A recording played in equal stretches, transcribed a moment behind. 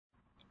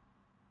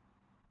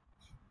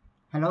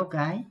Hello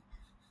guys,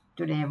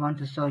 today I want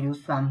to show you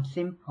some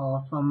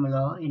simple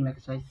formula in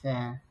Microsoft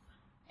Excel,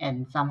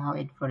 and somehow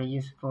it's very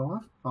useful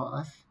for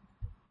us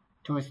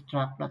to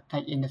extract the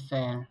text in the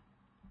cell.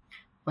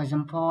 For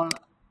example,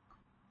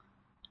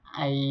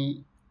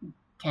 I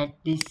take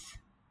this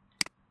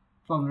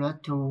formula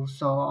to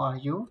show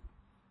you.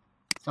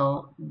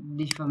 So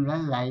this formula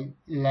like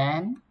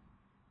LEN,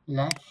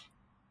 left,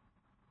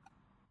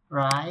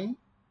 right,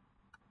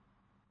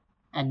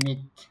 and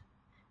mid.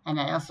 And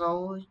I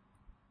also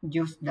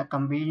use the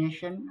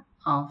combination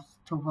of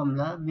two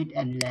formula width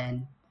and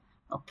length.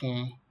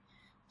 Okay.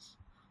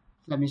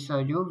 Let me show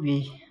you.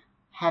 We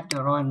have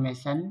the row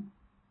information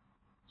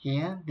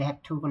here. We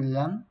have two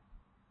columns.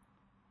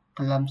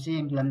 Column C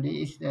and column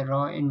D is the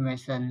row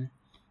information,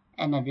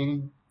 and I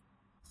will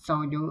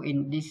show you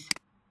in this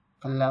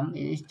column.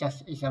 It is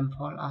just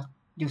example of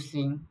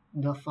using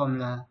the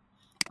formula.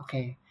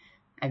 Okay,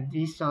 I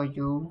will show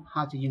you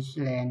how to use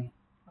LEN.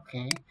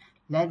 Okay,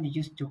 LEN we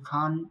use to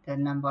count the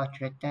number of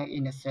characters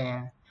in the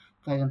cell.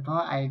 For example,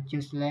 I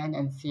use LEN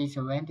and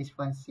C7. This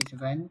one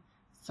C7,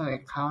 so I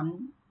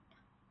count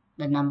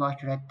the number of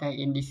characters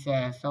in this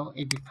cell. So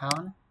if we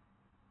count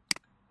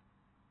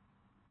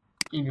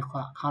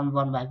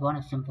one by one,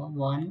 example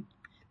 1,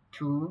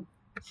 2,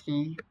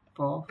 3,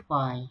 4,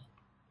 5.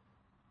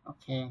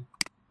 Okay,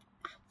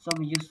 so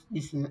we use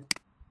this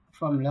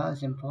formula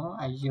example.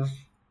 I use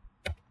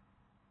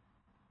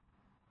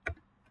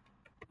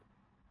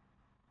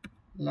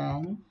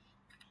LEN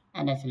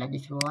and I select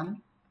this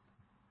one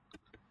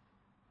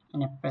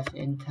and I press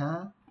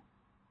enter.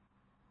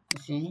 You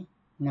see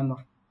number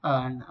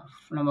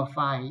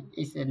 5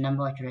 is the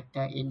number of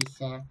characters in this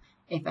cell.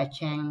 If I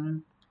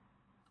change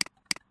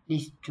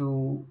this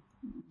to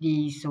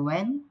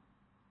D7,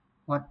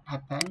 what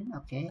happened?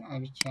 Okay, I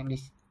will change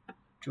this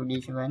to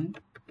D7.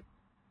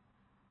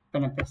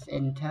 When I press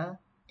enter,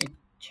 it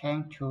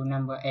changed to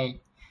number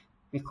 8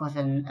 because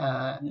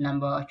the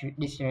number of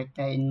this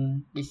character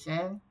in this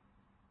cell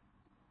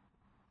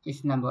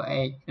is number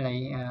 8.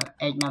 Like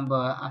 8 number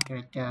of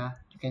character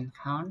you can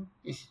count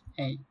is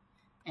 8.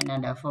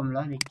 Another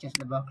formula with just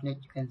double click,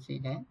 you can see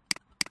that.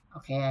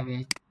 Okay, I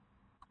will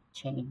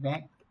change it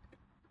back.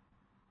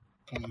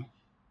 Okay,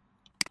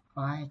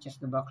 why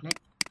just double click?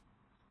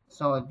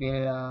 So it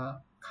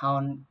will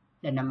count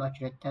the number of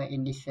character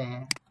in this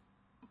cell.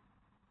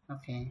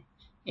 Okay,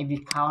 if we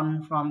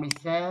count from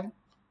this cell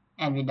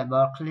and we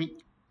double click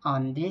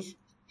on this,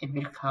 it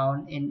will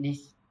count in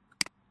this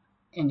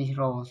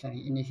row.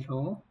 In this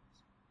row,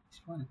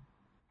 this one.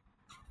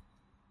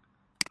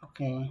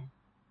 Okay,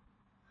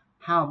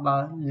 how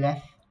about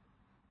left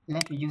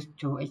we used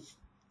to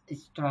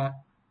extract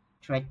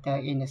character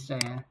in the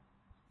cell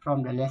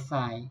from the left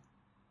side.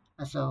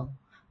 So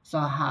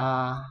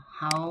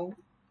how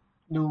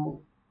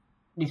do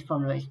this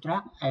formula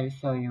extract? I will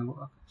show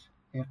you.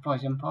 For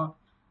example,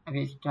 I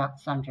will extract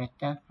some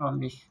character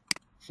from this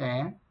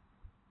cell.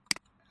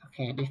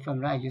 Okay, this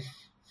formula I use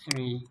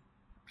 3.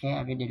 Okay,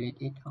 I will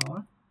delete it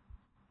all.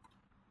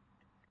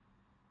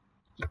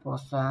 Equal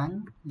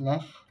sign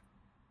left,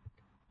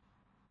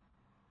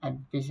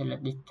 and we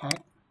select this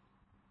type.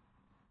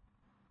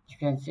 You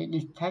can see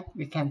this type,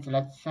 we can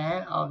select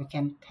cell or we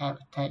can have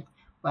type,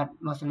 but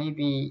mostly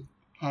we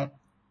have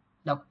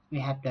the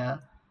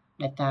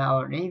data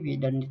already. We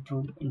don't need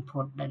to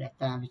input the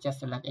data. We just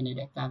select any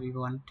data we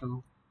want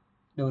to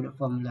do the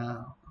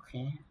formula.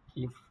 Okay,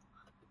 if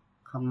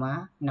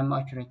comma number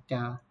of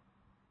character,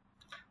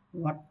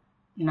 what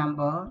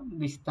number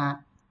we start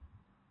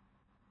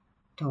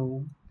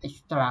to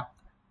extract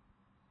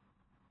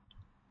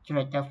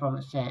character from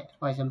a set.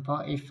 For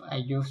example, if I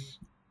use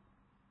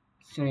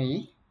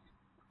 3,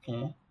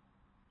 okay,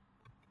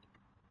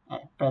 I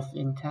press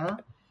enter,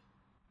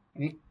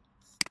 we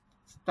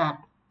start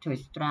to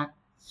extract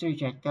 3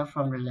 character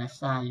from the left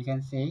side. You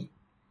can see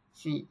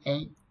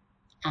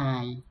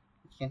C8I. You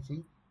can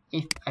see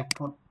if I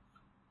put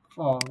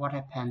 4, what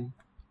happened?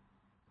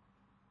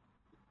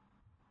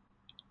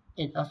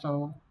 It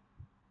also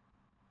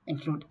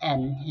include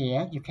N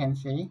here. You can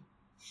see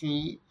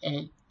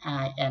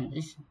C8IN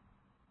is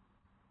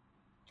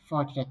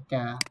 4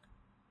 character.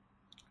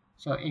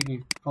 So if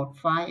we put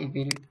 5, it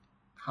will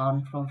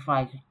count from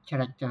 5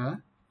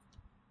 character.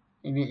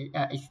 It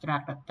will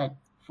extract the text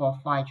for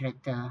 5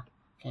 character.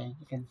 Okay,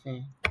 you can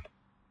see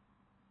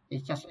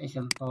it's just a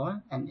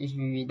simple. And if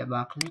we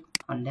double click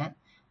on that,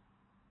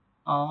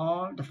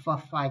 all the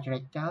first 5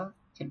 character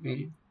it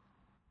will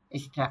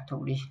extract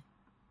to this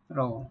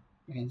row.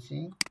 You can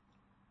see.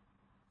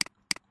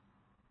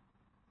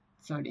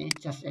 So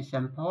it's just a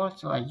sample.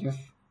 So I use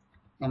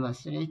number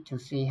 3 to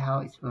see how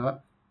it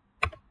works.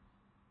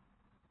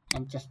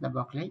 And just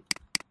double click.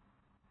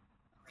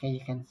 Okay, you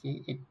can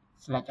see it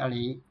select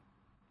only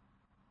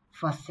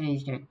first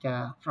 3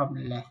 character from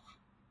the left.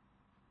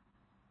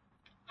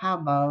 How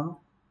about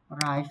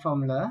right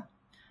formula?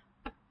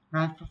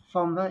 Right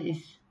formula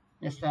is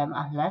the same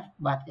as left,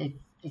 but it's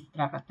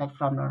extracted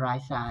from the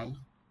right side.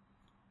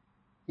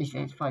 This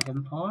is, for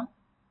example,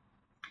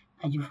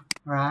 I use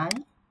right.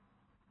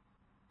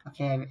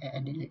 Okay, I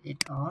delete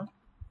it all.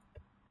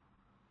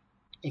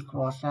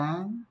 equal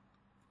sign,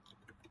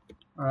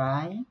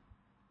 right,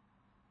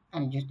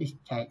 and use this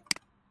tag,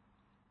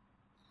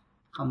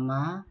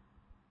 comma,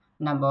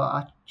 number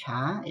of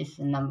char is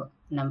number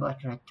of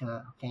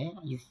character. Okay,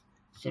 I use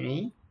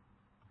 3.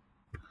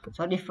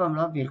 So this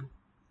formula will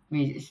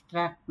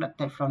extract the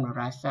text from the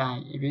right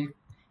side. It will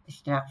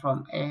extract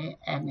from A,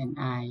 N, and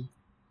I.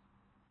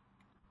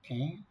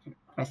 Okay,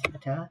 press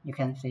enter. You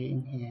can see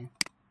in here.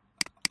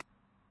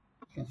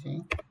 You can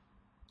see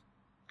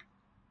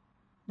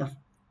the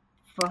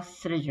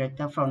first 3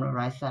 character from the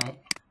right side.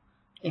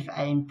 If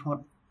I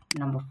input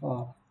number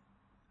 4,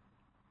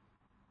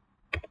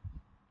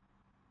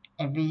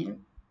 I will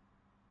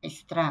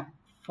extract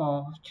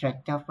 4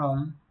 character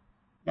from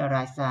the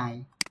right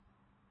side.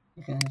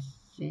 You can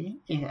see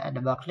if I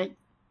double click,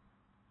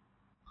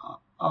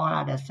 all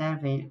other cell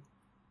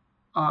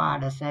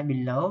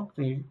below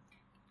will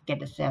get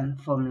the same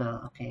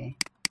formula. Okay,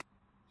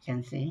 you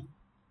can see.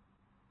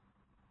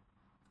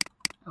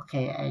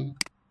 Okay, I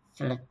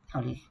select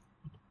only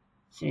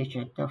 3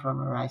 character from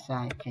the right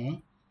side.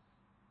 Okay,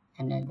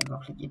 and then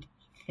double click it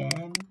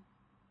again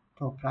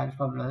to apply the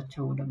formula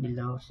to the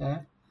below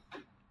cell.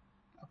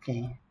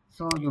 Okay,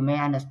 so you may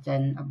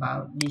understand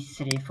about these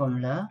 3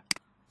 formula.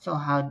 So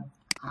how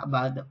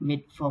about the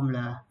mid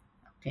formula?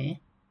 Okay,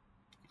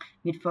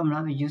 mid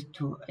formula we use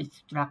to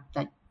extract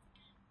that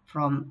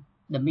from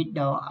the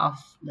middle of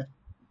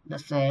the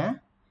cell.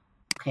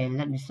 Okay,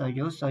 let me show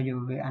you so you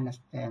will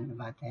understand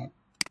about that.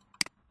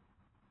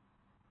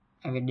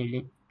 I will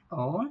delete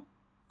all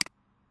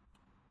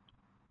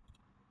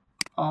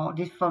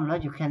this formula.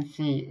 You can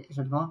see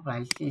example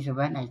like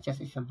C7. I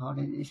just example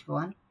this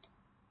one.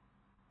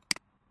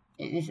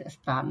 It is a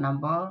start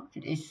number.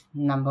 It is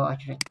number of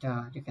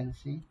character. You can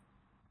see.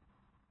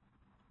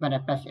 When I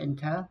press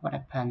enter, what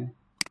happened?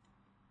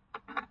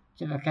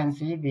 So you can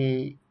see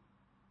we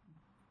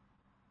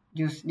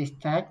use this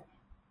tag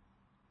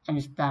and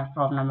we start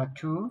from number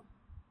 2,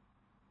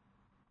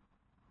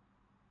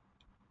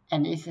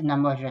 and it's a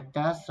number of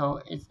character,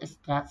 so it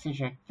extracts the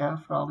character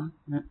from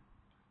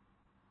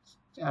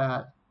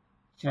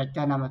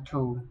character number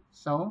 2.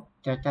 So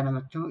character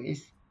number 2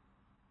 is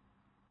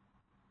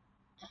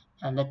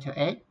letter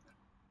 8,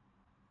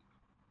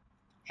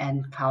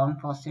 and count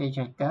for 3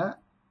 character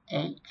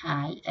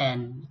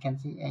AIN. You can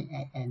see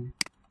AIN.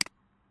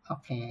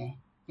 Okay,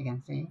 you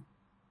can see.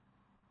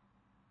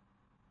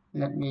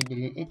 Let me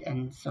delete it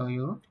and show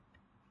you.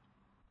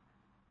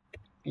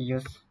 We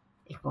use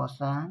equal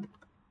sign,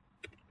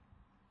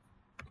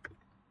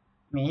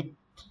 mid,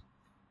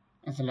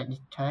 and select this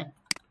tag.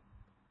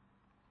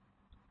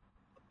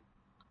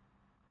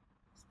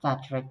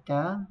 Start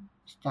character,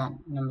 start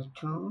number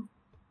 2,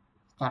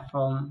 start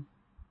from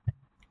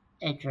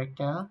 8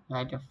 character,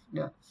 like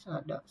the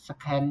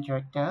second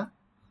character.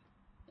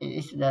 It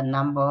is the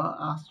number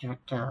of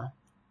character.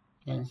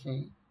 You can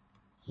see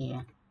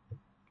here.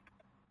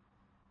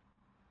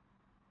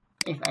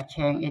 If I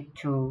change it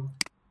to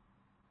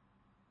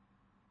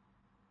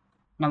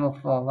number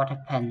 4, what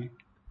happened?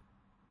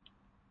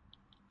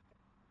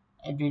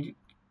 It will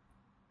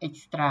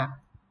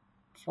extract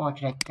 4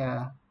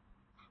 character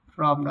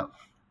from the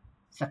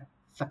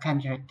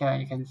second character.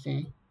 You can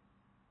see.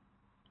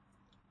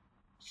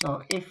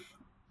 So if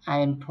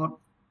I input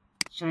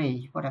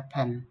 3, what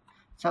happened?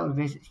 So it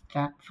will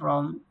extract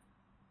from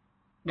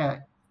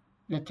the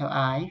letter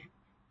I,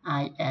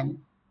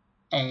 and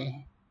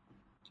A.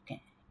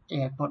 Okay,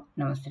 I put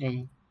number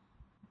 3.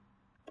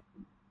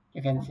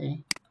 You can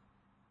see,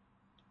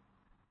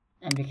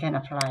 and we can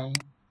apply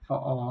for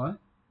all.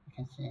 You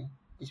can see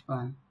this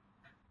one.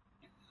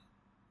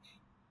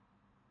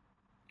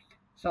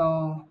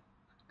 So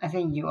I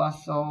think you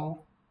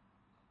also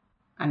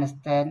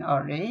understand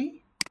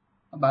already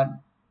about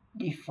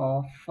the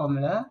 4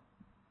 formula,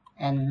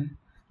 and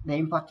the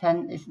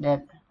important is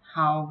that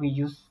how we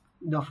use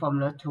the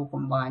formula to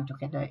combine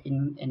together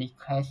in any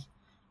case.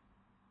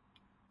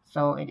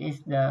 So it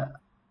is the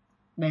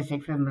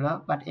basic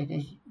formula, but it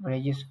is very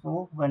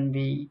useful when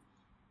we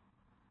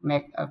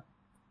make a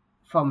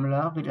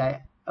formula with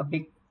like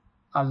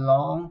a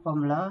long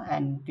formula,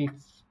 and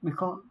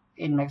because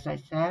in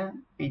Excel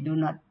we do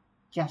not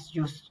just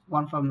use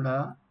one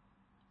formula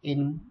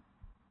in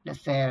the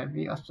cell,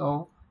 we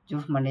also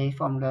use many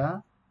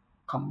formula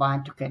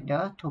combined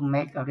together to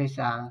make a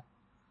result.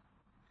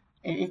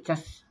 It is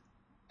just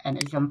an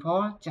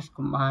example, just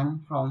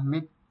combine from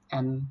mid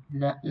and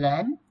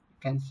LEN. You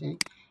can see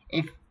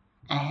if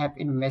I have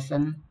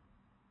information,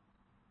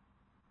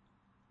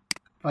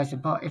 for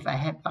example, if I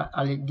have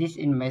only this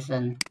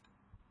information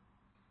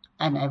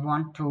and I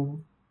want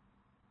to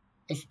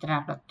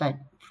extract the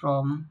text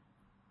from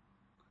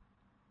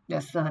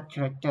the third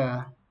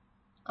character,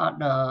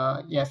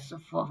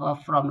 or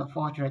from the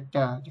fourth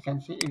character. You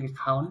can see if we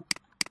count,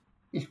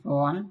 is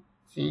 1,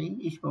 C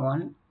is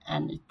 1,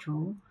 and is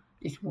 2,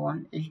 is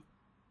 1, is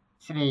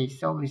 3.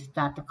 So we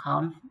start to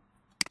count,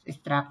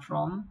 extract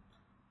from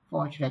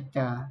 4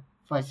 character.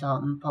 For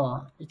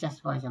example, it's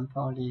just for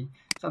example,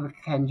 so we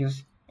can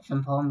use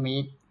example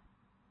mid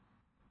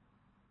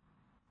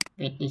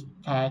with this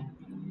tag,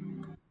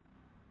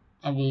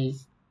 and we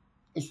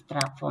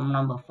extract from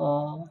number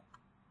 4.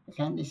 We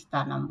can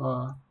start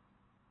number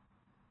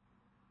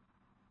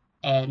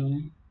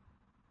n.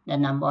 The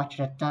number of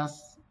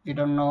characters, we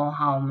don't know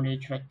how many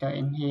characters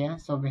in here,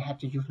 so we have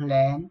to use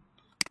len.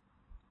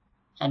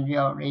 And we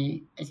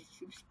already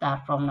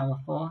start from number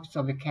 4,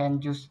 so we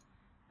can use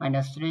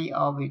 -3,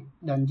 or we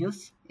don't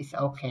use, it's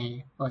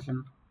okay. For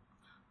example,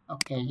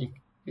 okay,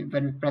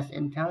 when we press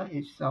enter,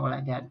 it's so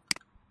like that.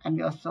 And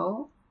we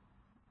also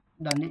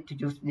don't need to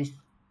use this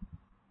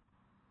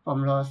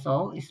formula,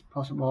 so it's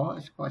possible.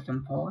 For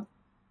example,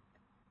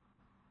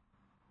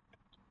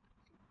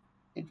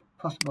 it's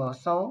possible.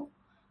 So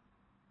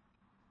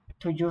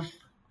to use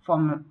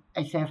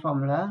Excel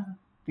formula,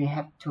 we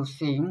have to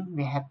think,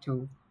 we have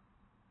to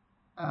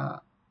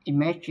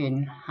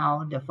imagine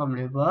how the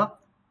formula works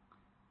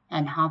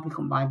and how we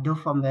combine those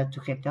formulas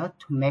together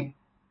to make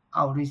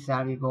our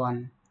result we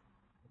want.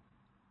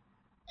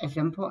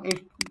 Example,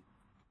 if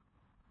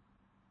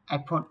I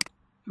put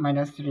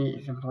 -3,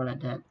 example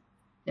like that,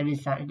 the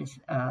result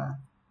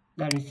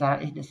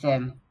is the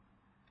same.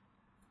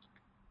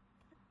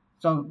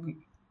 So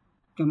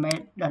to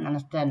make them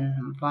understand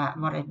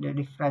what is the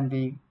difference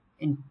we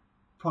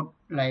input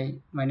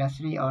like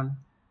 -3 or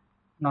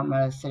not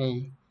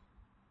 -3,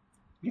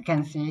 you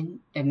can see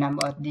the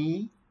number of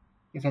D.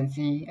 You can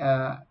see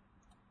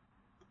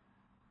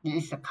this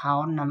is the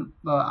count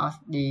number of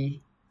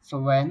the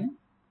 7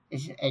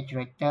 is a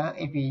character.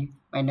 If we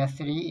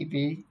 -3, if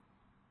we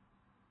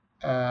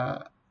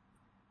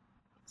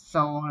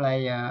so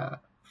like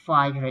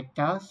 5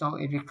 characters, so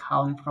if we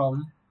count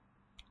from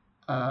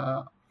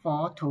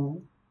 4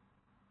 to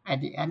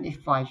at the end is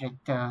 5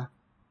 characters.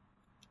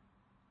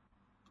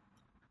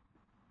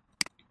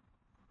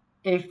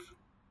 If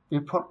we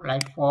put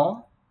like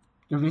 4,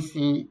 you will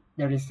see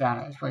the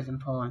result. For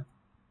example,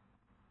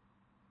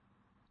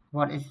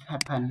 what is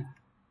happened?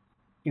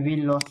 You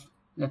will lose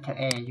letter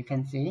A, you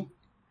can see.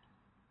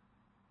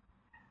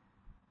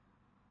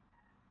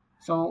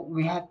 So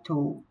we have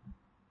to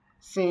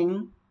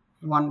think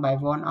one by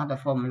one of the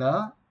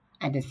formula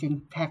and the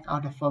syntax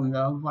of the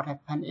formula. What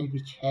happens if we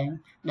change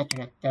the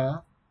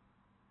character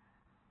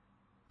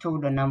to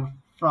the number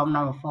from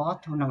number 4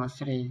 to number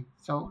 3?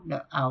 So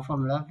our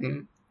formula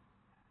will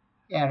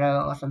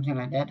error or something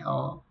like that,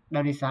 or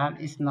the result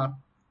is not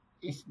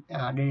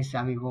the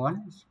result we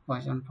want, for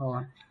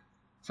example.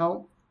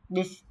 So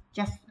this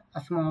just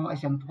a small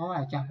example.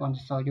 I just want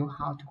to show you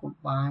how to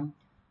combine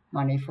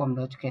many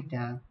formulas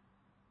together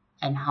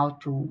and how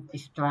to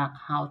extract,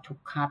 how to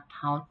cut,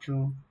 how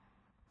to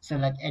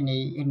select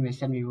any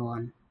information we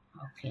want.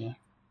 Okay,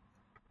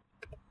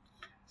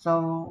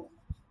 so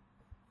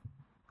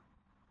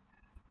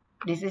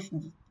this is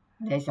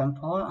the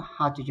example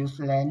how to use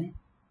len,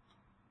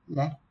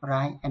 left,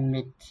 right, and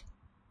mid.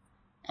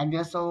 And we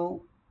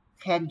also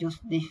can use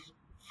this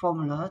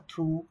formula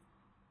to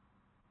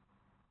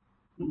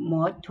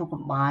merge, to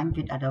combine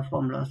with other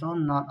formulas, so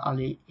not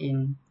only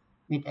in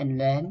mid and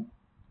len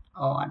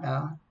or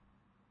other.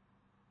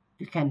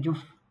 You can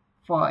use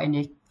for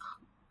any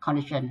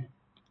condition,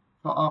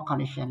 for all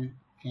condition.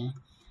 Okay,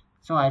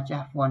 so I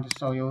just want to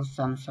show you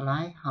some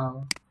slide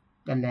how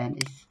the len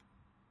is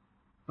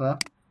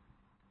work.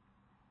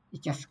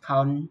 It just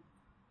count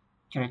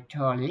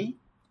territory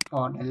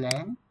for the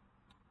len.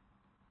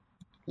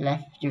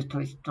 Left used to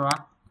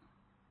extract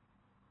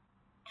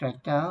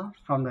character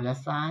from the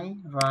left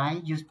side.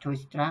 Right used to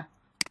extract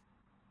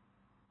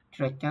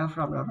character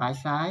from the right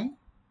side.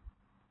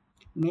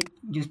 Mid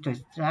used to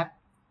extract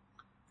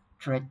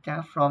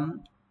character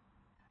from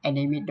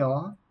any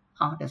middle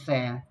of the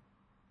cell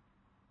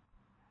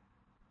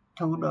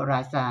to the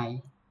right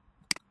side.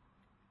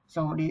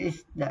 So this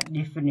is the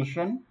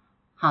definition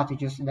how to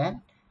use that.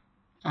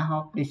 I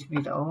hope this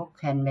video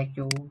can make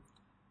you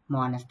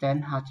more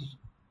understand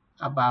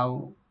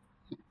about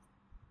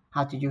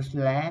how to use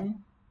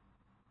len,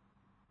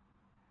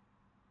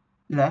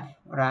 left,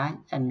 right,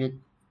 and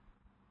mid.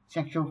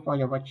 Thank you for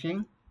your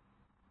watching.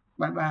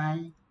 Bye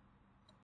bye.